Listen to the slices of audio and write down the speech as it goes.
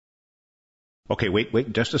Okay,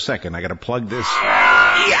 wait, just a second. I gotta plug this.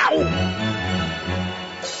 Yow!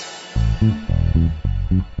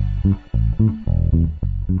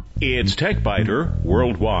 It's TechBiter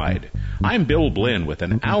Worldwide. I'm Bill Blinn with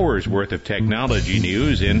an hour's worth of technology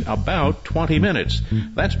news in about 20 minutes.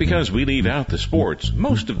 That's because we leave out the sports,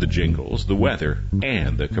 most of the jingles, the weather,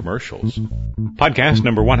 and the commercials. Podcast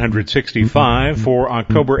number 165 for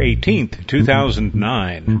October 18th,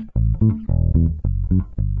 2009.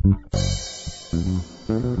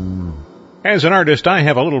 As an artist, I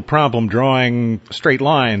have a little problem drawing straight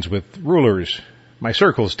lines with rulers. My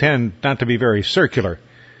circles tend not to be very circular.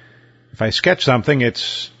 If I sketch something,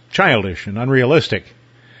 it's childish and unrealistic.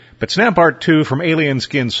 But SnapArt 2 from Alien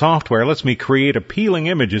Skin Software lets me create appealing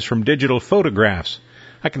images from digital photographs.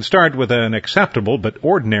 I can start with an acceptable but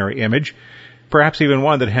ordinary image, perhaps even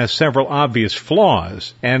one that has several obvious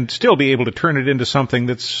flaws, and still be able to turn it into something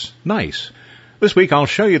that's nice. This week I'll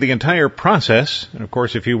show you the entire process, and of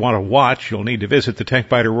course if you want to watch, you'll need to visit the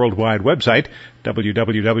TechBiter Worldwide website,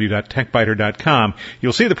 www.techbiter.com.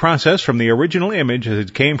 You'll see the process from the original image as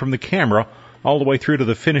it came from the camera all the way through to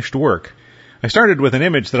the finished work. I started with an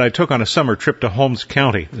image that I took on a summer trip to Holmes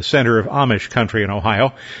County, the center of Amish country in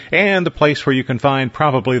Ohio, and the place where you can find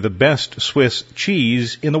probably the best Swiss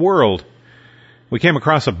cheese in the world. We came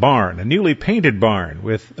across a barn, a newly painted barn,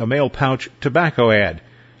 with a mail pouch tobacco ad.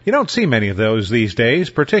 You don't see many of those these days,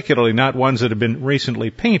 particularly not ones that have been recently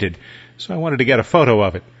painted, so I wanted to get a photo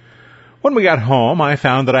of it. When we got home, I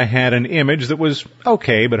found that I had an image that was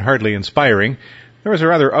okay, but hardly inspiring. There was a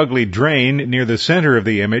rather ugly drain near the center of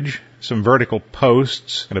the image, some vertical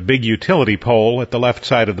posts, and a big utility pole at the left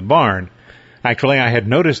side of the barn. Actually, I had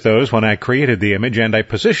noticed those when I created the image, and I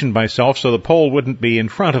positioned myself so the pole wouldn't be in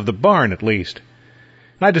front of the barn at least.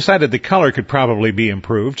 I decided the color could probably be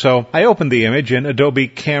improved, so I opened the image in Adobe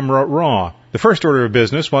Camera Raw. The first order of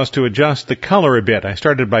business was to adjust the color a bit. I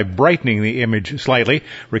started by brightening the image slightly,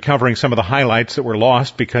 recovering some of the highlights that were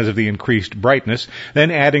lost because of the increased brightness,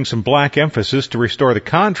 then adding some black emphasis to restore the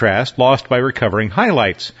contrast lost by recovering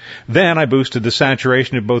highlights. Then I boosted the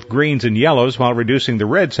saturation of both greens and yellows while reducing the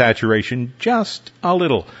red saturation just a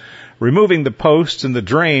little. Removing the posts and the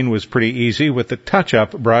drain was pretty easy with the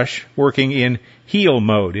touch-up brush working in heal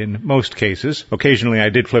mode in most cases. Occasionally I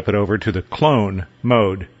did flip it over to the clone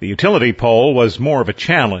mode. The utility pole was more of a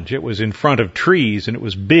challenge. It was in front of trees and it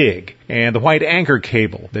was big, and the white anchor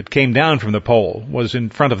cable that came down from the pole was in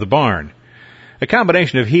front of the barn. A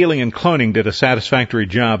combination of healing and cloning did a satisfactory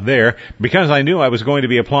job there. Because I knew I was going to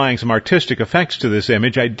be applying some artistic effects to this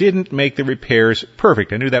image, I didn't make the repairs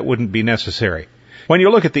perfect. I knew that wouldn't be necessary. When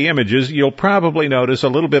you look at the images, you'll probably notice a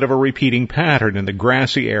little bit of a repeating pattern in the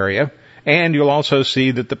grassy area, and you'll also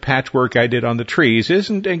see that the patchwork I did on the trees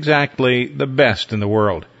isn't exactly the best in the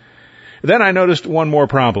world. Then I noticed one more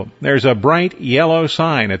problem. There's a bright yellow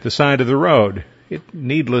sign at the side of the road. It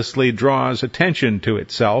needlessly draws attention to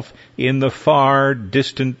itself in the far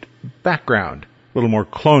distant background. A little more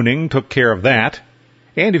cloning took care of that.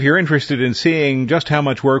 And if you're interested in seeing just how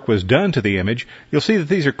much work was done to the image, you'll see that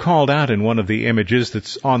these are called out in one of the images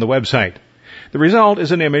that's on the website. The result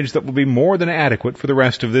is an image that will be more than adequate for the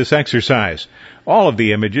rest of this exercise. All of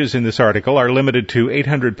the images in this article are limited to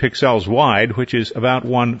 800 pixels wide, which is about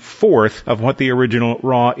 1/4 of what the original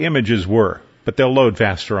raw images were, but they'll load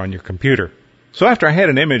faster on your computer. So after I had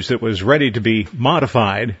an image that was ready to be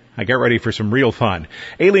modified, I got ready for some real fun.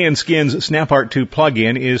 Alien Skin's SnapArt 2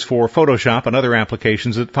 plugin is for Photoshop and other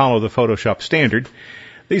applications that follow the Photoshop standard.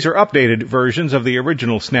 These are updated versions of the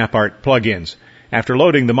original SnapArt plugins. After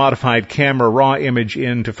loading the modified Camera Raw image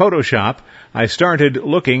into Photoshop, I started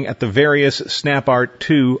looking at the various SnapArt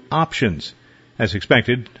 2 options. As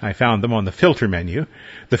expected, I found them on the filter menu.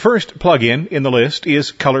 The first plugin in the list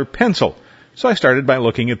is Color Pencil, so I started by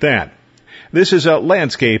looking at that. This is a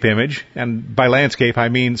landscape image, and by landscape I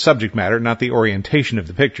mean subject matter, not the orientation of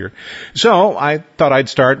the picture. So I thought I'd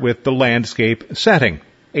start with the landscape setting.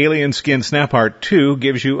 Alien Skin SnapArt 2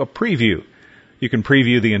 gives you a preview. You can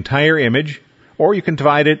preview the entire image, or you can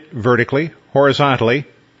divide it vertically, horizontally,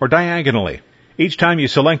 or diagonally. Each time you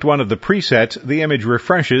select one of the presets, the image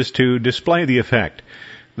refreshes to display the effect.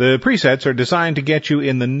 The presets are designed to get you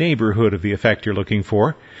in the neighborhood of the effect you're looking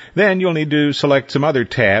for. Then you'll need to select some other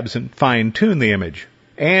tabs and fine-tune the image.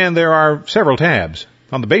 And there are several tabs.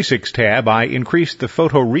 On the Basics tab, I increased the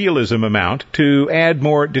photorealism amount to add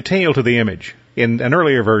more detail to the image. In an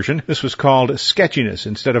earlier version, this was called sketchiness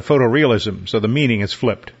instead of photorealism, so the meaning is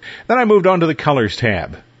flipped. Then I moved on to the Colors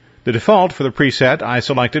tab. The default for the preset I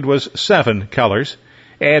selected was 7 colors.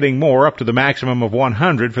 Adding more up to the maximum of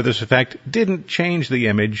 100 for this effect didn't change the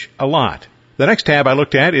image a lot. The next tab I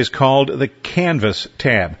looked at is called the Canvas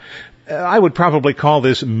tab. I would probably call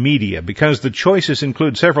this media because the choices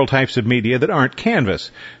include several types of media that aren't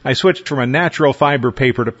canvas. I switched from a natural fiber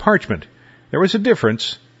paper to parchment. There was a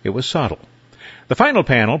difference. It was subtle. The final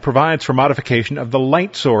panel provides for modification of the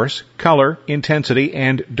light source, color, intensity,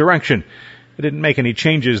 and direction. I didn't make any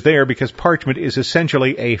changes there because parchment is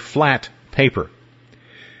essentially a flat paper.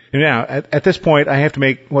 Now, at this point, I have to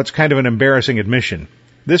make what's kind of an embarrassing admission.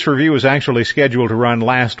 This review was actually scheduled to run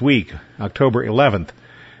last week, October 11th.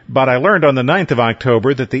 But I learned on the 9th of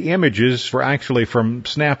October that the images were actually from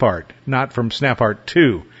SnapArt, not from SnapArt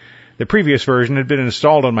 2. The previous version had been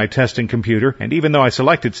installed on my testing computer, and even though I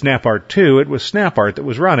selected SnapArt 2, it was SnapArt that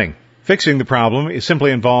was running. Fixing the problem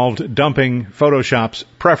simply involved dumping Photoshop's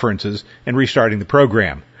preferences and restarting the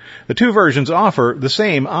program. The two versions offer the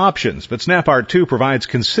same options, but SnapArt 2 provides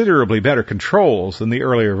considerably better controls than the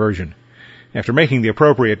earlier version. After making the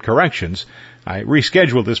appropriate corrections, I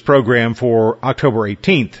rescheduled this program for October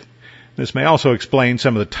 18th. This may also explain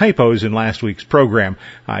some of the typos in last week's program.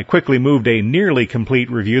 I quickly moved a nearly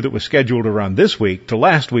complete review that was scheduled to run this week to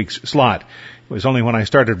last week's slot. It was only when I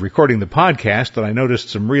started recording the podcast that I noticed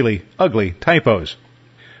some really ugly typos.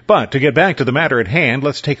 But to get back to the matter at hand,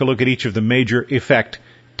 let's take a look at each of the major effect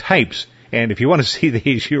types. And if you want to see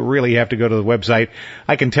these, you really have to go to the website.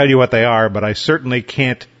 I can tell you what they are, but I certainly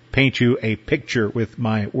can't paint you a picture with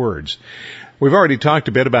my words. We've already talked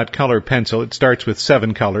a bit about color pencil. It starts with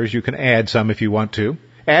 7 colors. You can add some if you want to.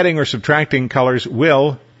 Adding or subtracting colors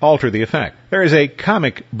will alter the effect. There is a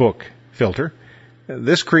comic book filter.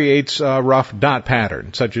 This creates a rough dot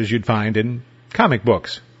pattern, such as you'd find in comic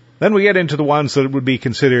books. Then we get into the ones that would be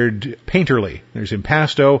considered painterly. There's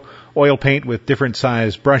impasto, oil paint with different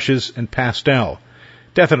size brushes, and pastel.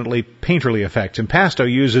 Definitely painterly effects. Impasto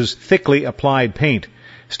uses thickly applied paint.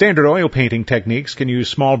 Standard oil painting techniques can use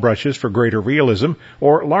small brushes for greater realism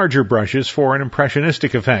or larger brushes for an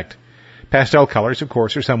impressionistic effect. Pastel colors, of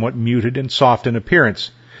course, are somewhat muted and soft in appearance.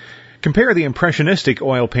 Compare the impressionistic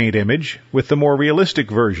oil paint image with the more realistic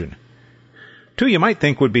version. Two you might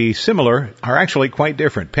think would be similar are actually quite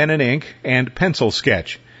different, pen and ink and pencil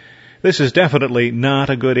sketch. This is definitely not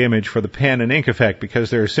a good image for the pen and ink effect because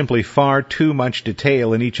there is simply far too much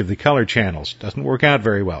detail in each of the color channels. Doesn't work out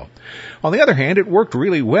very well. On the other hand, it worked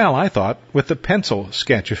really well, I thought, with the pencil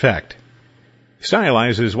sketch effect.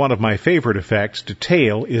 Stylize is one of my favorite effects.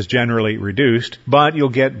 Detail is generally reduced, but you'll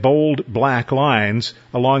get bold black lines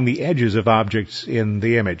along the edges of objects in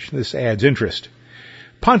the image. This adds interest.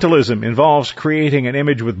 Pointillism involves creating an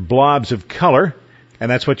image with blobs of color, and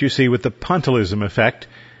that's what you see with the pointillism effect.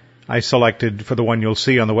 I selected for the one you'll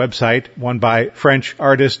see on the website, one by French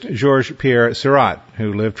artist Georges-Pierre Seurat,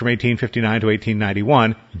 who lived from 1859 to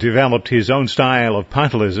 1891, developed his own style of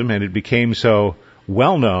pointillism, and it became so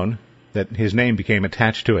well-known that his name became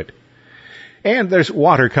attached to it. And there's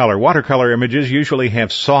watercolor. Watercolor images usually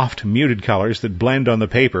have soft, muted colors that blend on the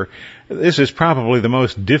paper. This is probably the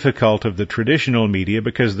most difficult of the traditional media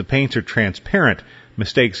because the paints are transparent.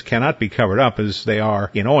 Mistakes cannot be covered up as they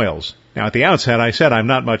are in oils. Now, at the outset, I said I'm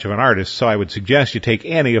not much of an artist, so I would suggest you take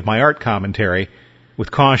any of my art commentary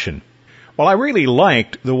with caution. Well, I really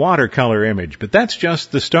liked the watercolor image, but that's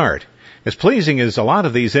just the start. As pleasing as a lot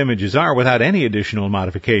of these images are without any additional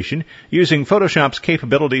modification, using Photoshop's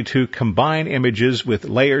capability to combine images with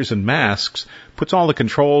layers and masks puts all the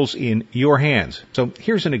controls in your hands. So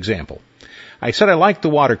here's an example. I said I liked the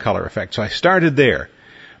watercolor effect, so I started there.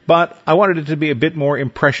 But I wanted it to be a bit more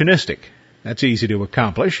impressionistic. That's easy to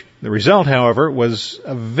accomplish. The result, however, was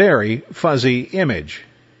a very fuzzy image.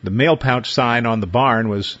 The mail pouch sign on the barn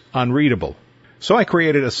was unreadable. So I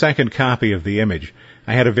created a second copy of the image.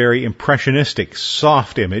 I had a very impressionistic,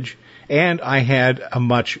 soft image, and I had a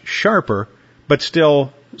much sharper, but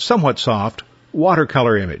still somewhat soft,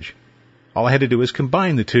 watercolor image. All I had to do was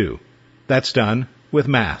combine the two. That's done with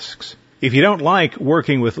masks. If you don't like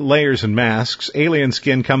working with layers and masks, Alien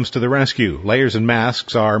Skin comes to the rescue. Layers and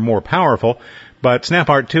masks are more powerful, but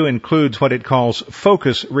SnapArt 2 includes what it calls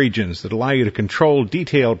focus regions that allow you to control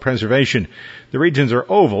detailed preservation. The regions are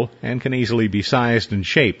oval and can easily be sized and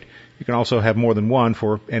shaped. You can also have more than one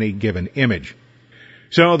for any given image.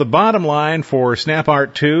 So the bottom line for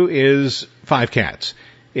SnapArt 2 is 5 cats.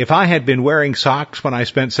 If I had been wearing socks when I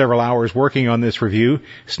spent several hours working on this review,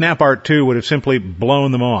 SnapArt 2 would have simply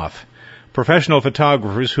blown them off. Professional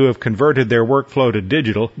photographers who have converted their workflow to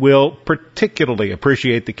digital will particularly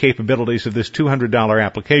appreciate the capabilities of this $200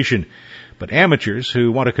 application. But amateurs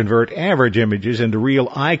who want to convert average images into real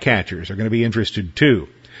eye-catchers are going to be interested too.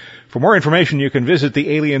 For more information, you can visit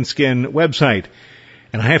the Alien Skin website.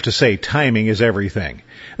 And I have to say, timing is everything.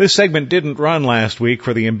 This segment didn't run last week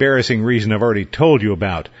for the embarrassing reason I've already told you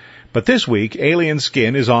about. But this week, Alien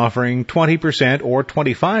Skin is offering 20% or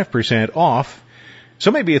 25% off,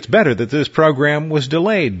 so maybe it's better that this program was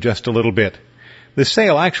delayed just a little bit. The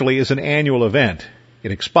sale actually is an annual event.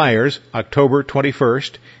 It expires October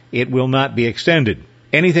 21st. It will not be extended.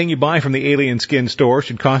 Anything you buy from the Alien Skin store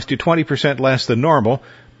should cost you 20% less than normal,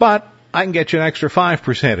 but I can get you an extra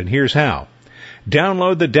 5%, and here's how.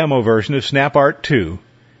 Download the demo version of SnapArt 2,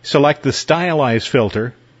 select the Stylize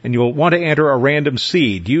filter, and you'll want to enter a random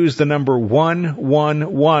seed. Use the number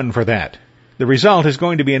 111 for that. The result is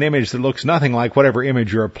going to be an image that looks nothing like whatever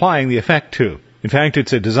image you're applying the effect to. In fact,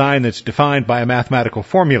 it's a design that's defined by a mathematical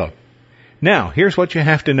formula. Now, here's what you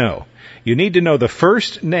have to know. You need to know the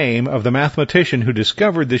first name of the mathematician who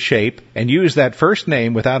discovered the shape and use that first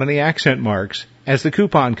name without any accent marks as the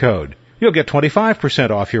coupon code. You'll get 25%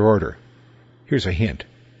 off your order. Here's a hint.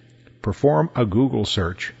 Perform a Google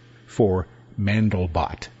search for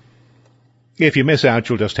Mandelbrot. If you miss out,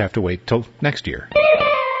 you'll just have to wait till next year.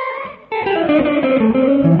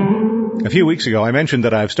 A few weeks ago, I mentioned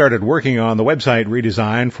that I've started working on the website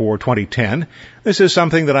redesign for 2010. This is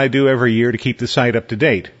something that I do every year to keep the site up to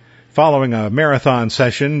date. Following a marathon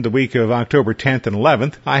session the week of October 10th and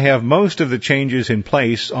 11th, I have most of the changes in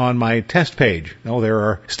place on my test page. There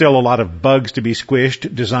are still a lot of bugs to be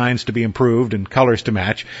squished, designs to be improved, and colors to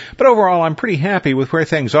match, but overall I'm pretty happy with where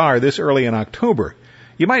things are this early in October.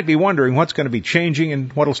 You might be wondering what's going to be changing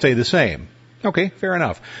and what'll stay the same. Okay, fair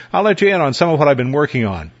enough. I'll let you in on some of what I've been working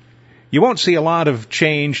on. You won't see a lot of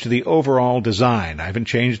change to the overall design. I haven't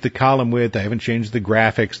changed the column width, I haven't changed the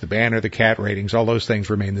graphics, the banner, the cat ratings, all those things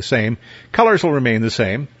remain the same. Colors will remain the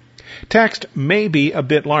same. Text may be a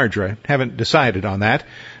bit larger. I haven't decided on that.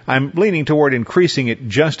 I'm leaning toward increasing it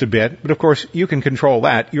just a bit, but of course you can control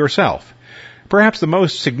that yourself. Perhaps the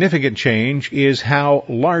most significant change is how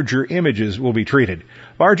larger images will be treated.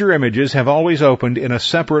 Larger images have always opened in a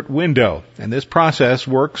separate window, and this process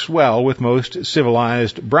works well with most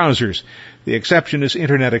civilized browsers. The exception is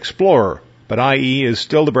Internet Explorer, but IE is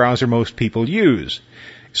still the browser most people use.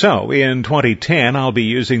 So, in 2010, I'll be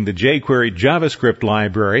using the jQuery JavaScript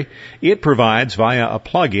library. It provides, via a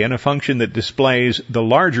plugin, a function that displays the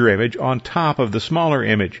larger image on top of the smaller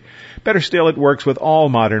image. Better still, it works with all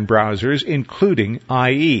modern browsers, including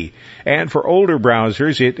IE. And for older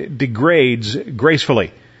browsers, it degrades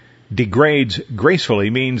gracefully. Degrades gracefully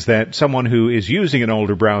means that someone who is using an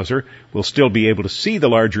older browser will still be able to see the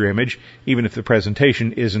larger image, even if the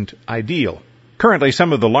presentation isn't ideal. Currently,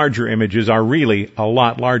 some of the larger images are really a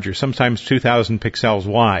lot larger, sometimes 2,000 pixels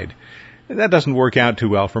wide. That doesn't work out too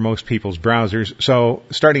well for most people's browsers, so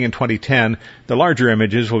starting in 2010, the larger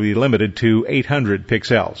images will be limited to 800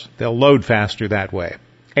 pixels. They'll load faster that way,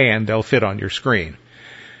 and they'll fit on your screen.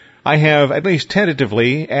 I have, at least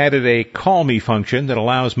tentatively, added a Call Me function that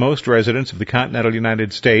allows most residents of the continental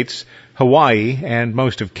United States, Hawaii, and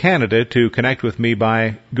most of Canada to connect with me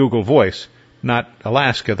by Google Voice. Not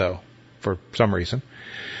Alaska, though, for some reason.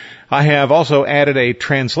 I have also added a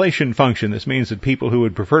translation function. This means that people who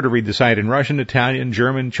would prefer to read the site in Russian, Italian,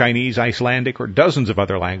 German, Chinese, Icelandic, or dozens of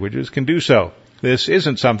other languages can do so. This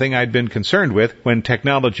isn't something I'd been concerned with when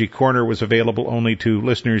Technology Corner was available only to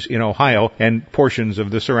listeners in Ohio and portions of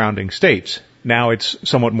the surrounding states. Now it's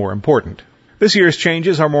somewhat more important. This year's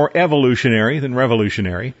changes are more evolutionary than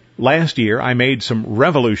revolutionary. Last year, I made some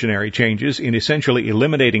revolutionary changes in essentially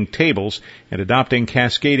eliminating tables and adopting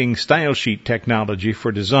cascading style sheet technology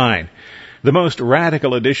for design. The most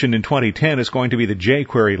radical addition in 2010 is going to be the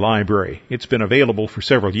jQuery library. It's been available for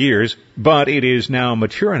several years, but it is now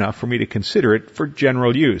mature enough for me to consider it for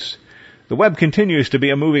general use. The web continues to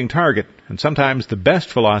be a moving target, and sometimes the best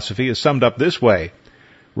philosophy is summed up this way.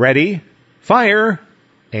 Ready, fire,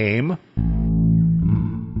 aim.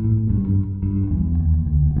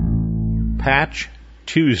 Patch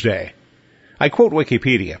Tuesday. I quote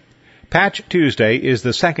Wikipedia. Patch Tuesday is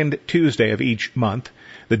the second Tuesday of each month,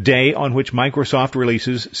 the day on which Microsoft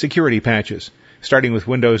releases security patches. Starting with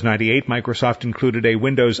Windows 98, Microsoft included a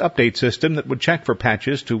Windows update system that would check for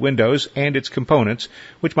patches to Windows and its components,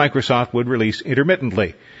 which Microsoft would release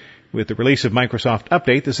intermittently. With the release of Microsoft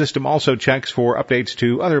Update, the system also checks for updates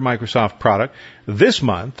to other Microsoft products. This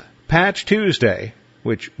month, Patch Tuesday,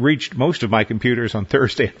 which reached most of my computers on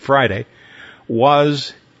Thursday and Friday,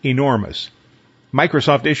 was enormous.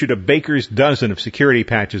 Microsoft issued a baker's dozen of security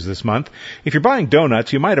patches this month. If you're buying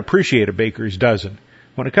donuts, you might appreciate a baker's dozen.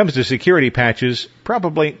 When it comes to security patches,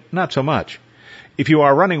 probably not so much. If you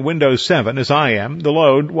are running Windows 7, as I am, the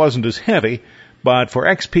load wasn't as heavy, but for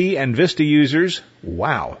XP and Vista users,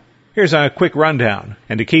 wow. Here's a quick rundown,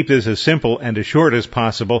 and to keep this as simple and as short as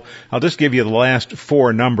possible, I'll just give you the last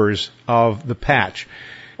four numbers of the patch.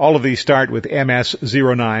 All of these start with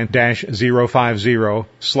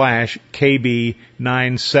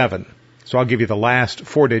MS09-050/KB97. So I'll give you the last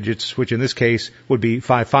four digits, which in this case would be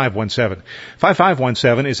 5517.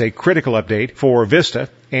 5517 is a critical update for Vista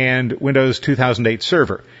and Windows 2008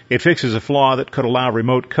 Server. It fixes a flaw that could allow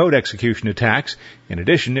remote code execution attacks. In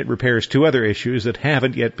addition, it repairs two other issues that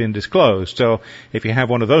haven't yet been disclosed. So if you have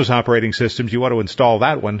one of those operating systems, you want to install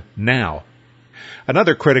that one now.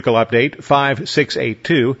 Another critical update,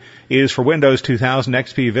 5682, is for Windows 2000,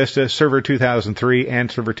 XP Vista, Server 2003,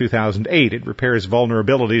 and Server 2008. It repairs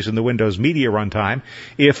vulnerabilities in the Windows Media runtime.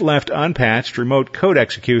 If left unpatched, remote code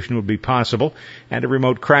execution would be possible, and a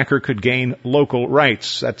remote cracker could gain local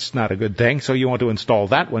rights. That's not a good thing, so you want to install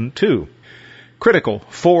that one too. Critical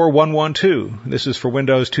 4112. This is for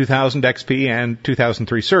Windows 2000 XP and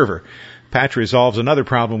 2003 Server. Patch resolves another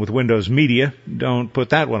problem with Windows Media. Don't put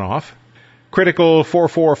that one off. Critical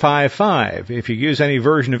 4455. If you use any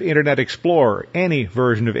version of Internet Explorer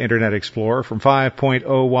from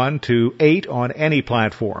 5.01 to 8 on any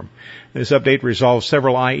platform. This update resolves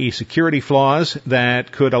several IE security flaws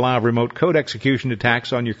that could allow remote code execution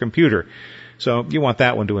attacks on your computer. So you want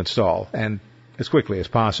that one to install, and as quickly as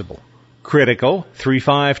possible. Critical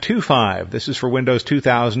 3525. This is for Windows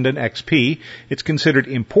 2000 and XP. It's considered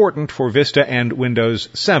important for Vista and Windows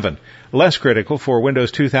 7. Less critical for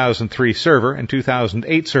Windows 2003 Server and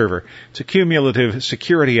 2008 Server. It's a cumulative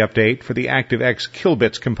security update for the ActiveX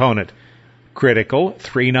Killbits component. Critical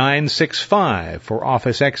 3965 for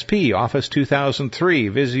Office XP, Office 2003,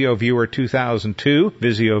 Visio Viewer 2002,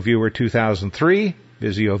 Visio Viewer 2003,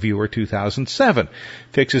 Visio Viewer 2007.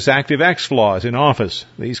 Fixes ActiveX flaws in Office.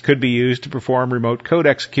 These could be used to perform remote code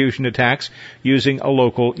execution attacks using a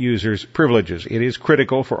local user's privileges. It is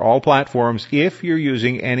critical for all platforms if you're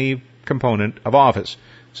using any component of Office.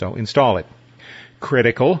 So install it.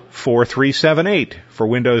 Critical 4378 for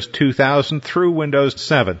Windows 2000 through Windows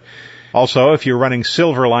 7. Also, if you're running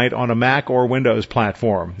Silverlight on a Mac or Windows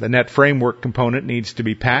platform, the Net Framework component needs to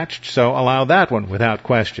be patched, so allow that one without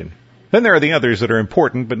question. Then there are the others that are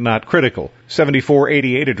important but not critical.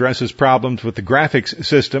 7488 addresses problems with the graphics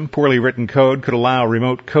system. Poorly written code could allow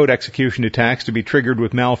remote code execution attacks to be triggered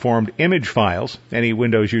with malformed image files. Any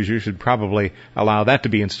Windows user should probably allow that to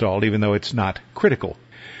be installed, even though it's not critical.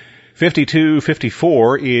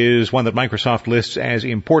 5254 is one that Microsoft lists as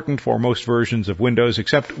important for most versions of Windows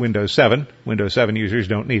except Windows 7. Windows 7 users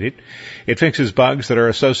don't need it. It fixes bugs that are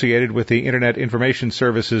associated with the Internet Information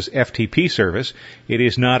Service's FTP service. It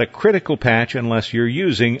is not a critical patch unless you're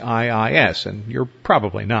using IIS, and you're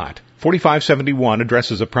probably not. 4571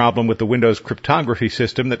 addresses a problem with the Windows cryptography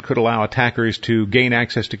system that could allow attackers to gain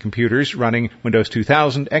access to computers running Windows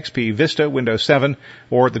 2000, XP, Vista, Windows 7,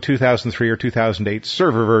 or the 2003 or 2008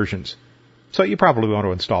 server versions. So you probably want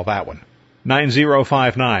to install that one.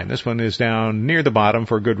 9059. This one is down near the bottom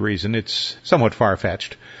for good reason. It's somewhat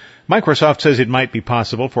far-fetched. Microsoft says it might be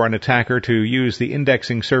possible for an attacker to use the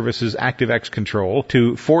indexing service's ActiveX control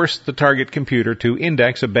to force the target computer to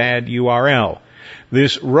index a bad URL.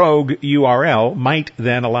 This rogue URL might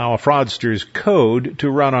then allow a fraudster's code to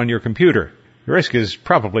run on your computer. The risk is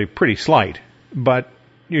probably pretty slight, but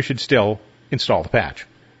you should still install the patch.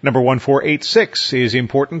 Number 1486 is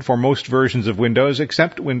important for most versions of Windows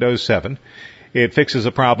except Windows 7. It fixes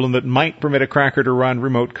a problem that might permit a cracker to run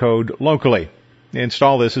remote code locally.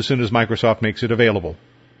 Install this as soon as Microsoft makes it available.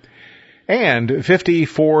 And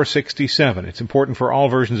 5467. It's important for all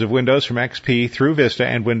versions of Windows from XP through Vista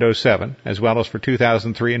and Windows 7, as well as for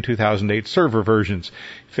 2003 and 2008 server versions.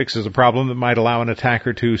 It fixes a problem that might allow an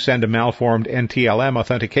attacker to send a malformed NTLM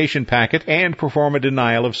authentication packet and perform a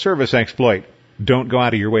denial of service exploit. Don't go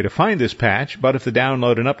out of your way to find this patch, but if the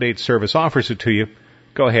Download and Update service offers it to you,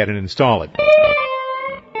 go ahead and install it.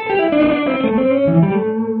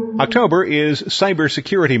 October is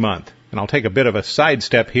Cybersecurity Month, and I'll take a bit of a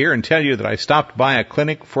sidestep here and tell you that I stopped by a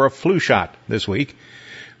clinic for a flu shot this week.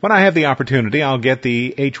 When I have the opportunity, I'll get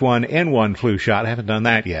the H1N1 flu shot. I haven't done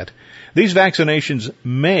that yet. These vaccinations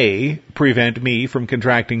may prevent me from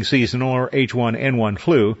contracting seasonal or H1N1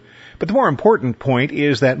 flu, but the more important point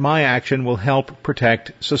is that my action will help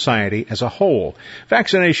protect society as a whole.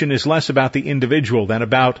 Vaccination is less about the individual than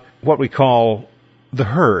about what we call the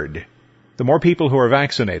herd. The more people who are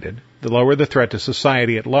vaccinated, the lower the threat to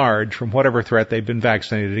society at large from whatever threat they've been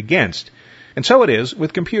vaccinated against. And so it is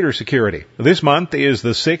with computer security. This month is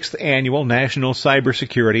the 6th annual National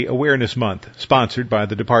Cybersecurity Awareness Month, sponsored by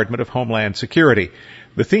the Department of Homeland Security.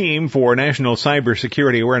 The theme for National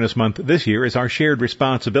Cybersecurity Awareness Month this year is our shared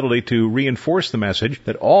responsibility to reinforce the message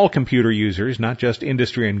that all computer users, not just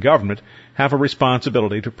industry and government, have a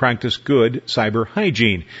responsibility to practice good cyber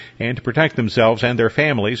hygiene and to protect themselves and their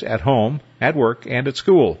families at home, at work, and at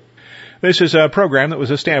school. This is a program that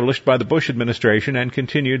was established by the Bush administration and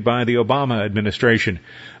continued by the Obama administration.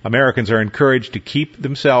 Americans are encouraged to keep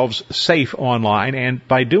themselves safe online and,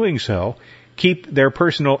 by doing so, keep their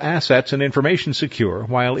personal assets and information secure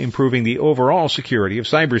while improving the overall security of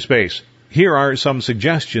cyberspace. Here are some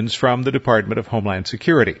suggestions from the Department of Homeland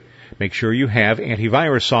Security. Make sure you have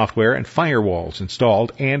antivirus software and firewalls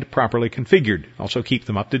installed and properly configured. Also keep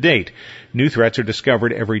them up to date. New threats are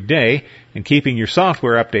discovered every day, and keeping your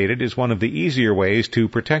software updated is one of the easier ways to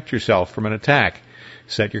protect yourself from an attack.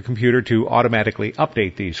 Set your computer to automatically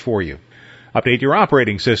update these for you. Update your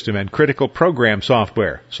operating system and critical program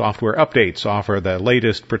software. Software updates offer the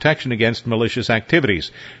latest protection against malicious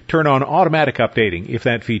activities. Turn on automatic updating if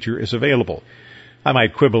that feature is available. I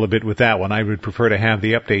might quibble a bit with that one. I would prefer to have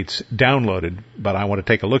the updates downloaded, but I want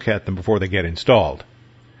to take a look at them before they get installed.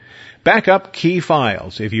 Backup key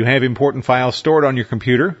files. If you have important files stored on your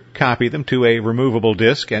computer, copy them to a removable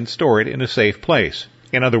disk and store it in a safe place.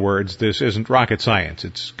 In other words, this isn't rocket science,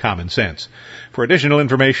 it's common sense. For additional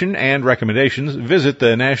information and recommendations, visit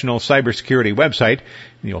the National Cybersecurity website,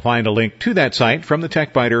 and you'll find a link to that site from the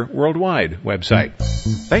TechBiter Worldwide website.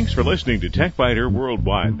 Thanks for listening to TechBiter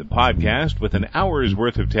Worldwide, the podcast with an hour's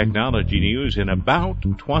worth of technology news in about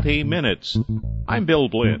 20 minutes. I'm Bill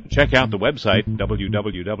Blinn. Check out the website,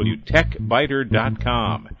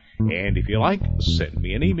 www.techbiter.com. And if you like, send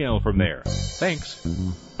me an email from there. Thanks.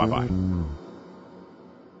 Bye-bye.